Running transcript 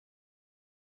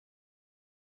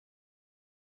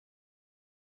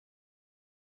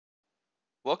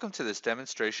Welcome to this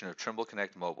demonstration of Trimble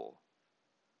Connect Mobile.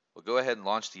 We'll go ahead and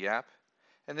launch the app,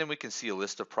 and then we can see a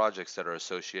list of projects that are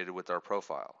associated with our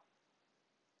profile.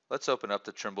 Let's open up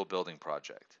the Trimble Building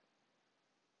project.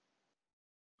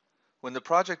 When the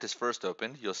project is first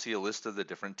opened, you'll see a list of the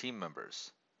different team members.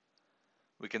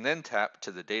 We can then tap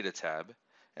to the Data tab,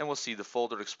 and we'll see the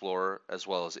Folder Explorer as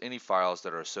well as any files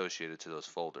that are associated to those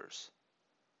folders.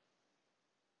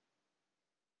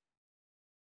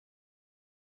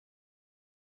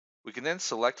 We can then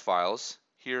select files,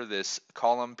 here this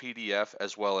column PDF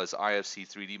as well as IFC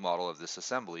 3D model of this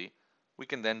assembly. We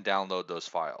can then download those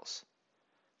files.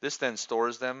 This then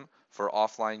stores them for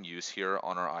offline use here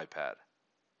on our iPad.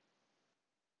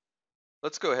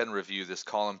 Let's go ahead and review this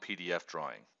column PDF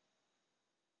drawing.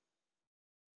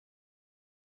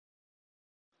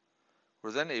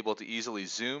 We're then able to easily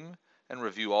zoom and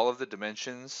review all of the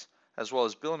dimensions as well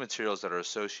as bill of materials that are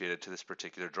associated to this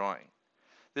particular drawing.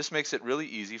 This makes it really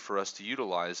easy for us to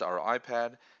utilize our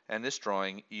iPad and this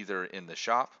drawing either in the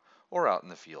shop or out in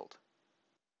the field.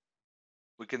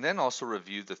 We can then also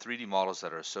review the 3D models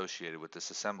that are associated with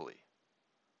this assembly.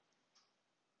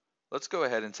 Let's go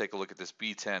ahead and take a look at this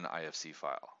B10 IFC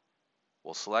file.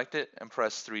 We'll select it and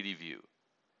press 3D view.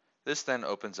 This then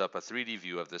opens up a 3D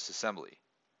view of this assembly.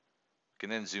 We can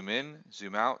then zoom in,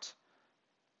 zoom out,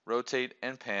 rotate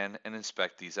and pan and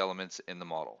inspect these elements in the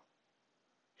model.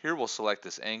 Here we'll select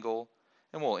this angle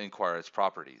and we'll inquire its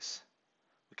properties.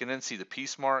 We can then see the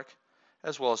piece mark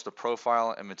as well as the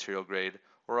profile and material grade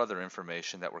or other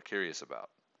information that we're curious about.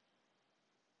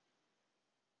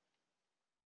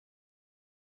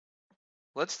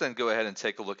 Let's then go ahead and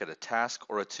take a look at a task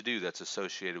or a to-do that's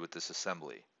associated with this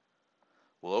assembly.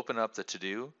 We'll open up the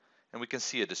to-do and we can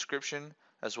see a description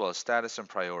as well as status and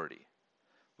priority.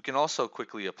 We can also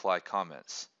quickly apply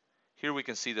comments. Here we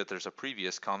can see that there's a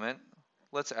previous comment.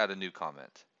 Let's add a new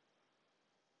comment.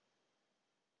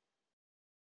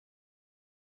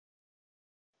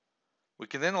 We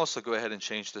can then also go ahead and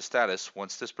change the status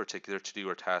once this particular to-do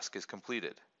or task is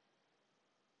completed.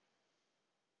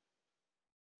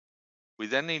 We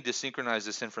then need to synchronize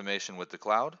this information with the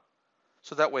cloud,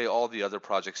 so that way all the other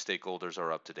project stakeholders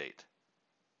are up to date.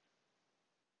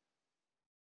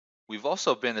 We've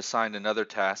also been assigned another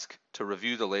task to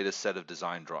review the latest set of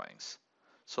design drawings.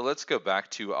 So let's go back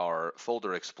to our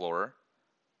Folder Explorer.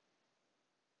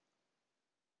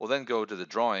 We'll then go to the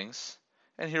drawings,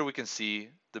 and here we can see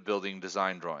the building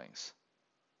design drawings.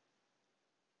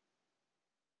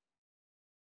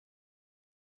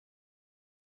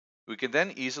 We can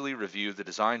then easily review the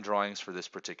design drawings for this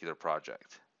particular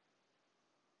project.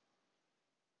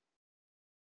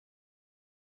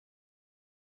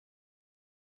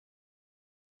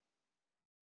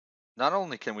 Not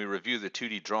only can we review the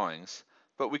 2D drawings,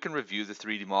 but we can review the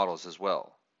 3D models as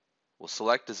well. We'll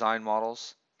select Design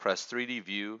Models, press 3D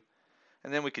View,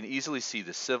 and then we can easily see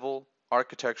the civil,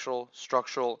 architectural,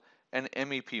 structural, and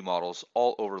MEP models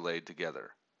all overlaid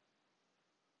together.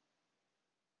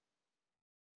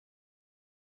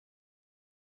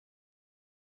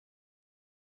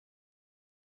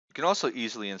 We can also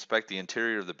easily inspect the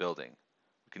interior of the building.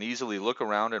 We can easily look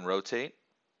around and rotate.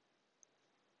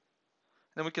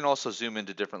 Then we can also zoom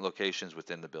into different locations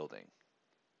within the building.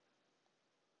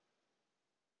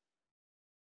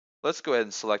 Let's go ahead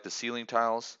and select the ceiling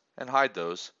tiles and hide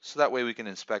those so that way we can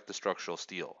inspect the structural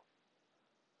steel.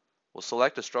 We'll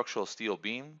select a structural steel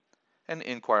beam and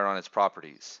inquire on its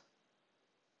properties.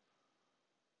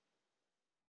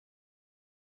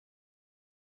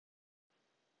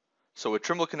 So with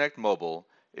Trimble Connect Mobile,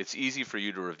 it's easy for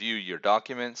you to review your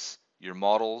documents, your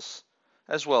models,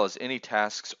 as well as any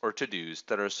tasks or to-dos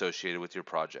that are associated with your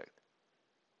project.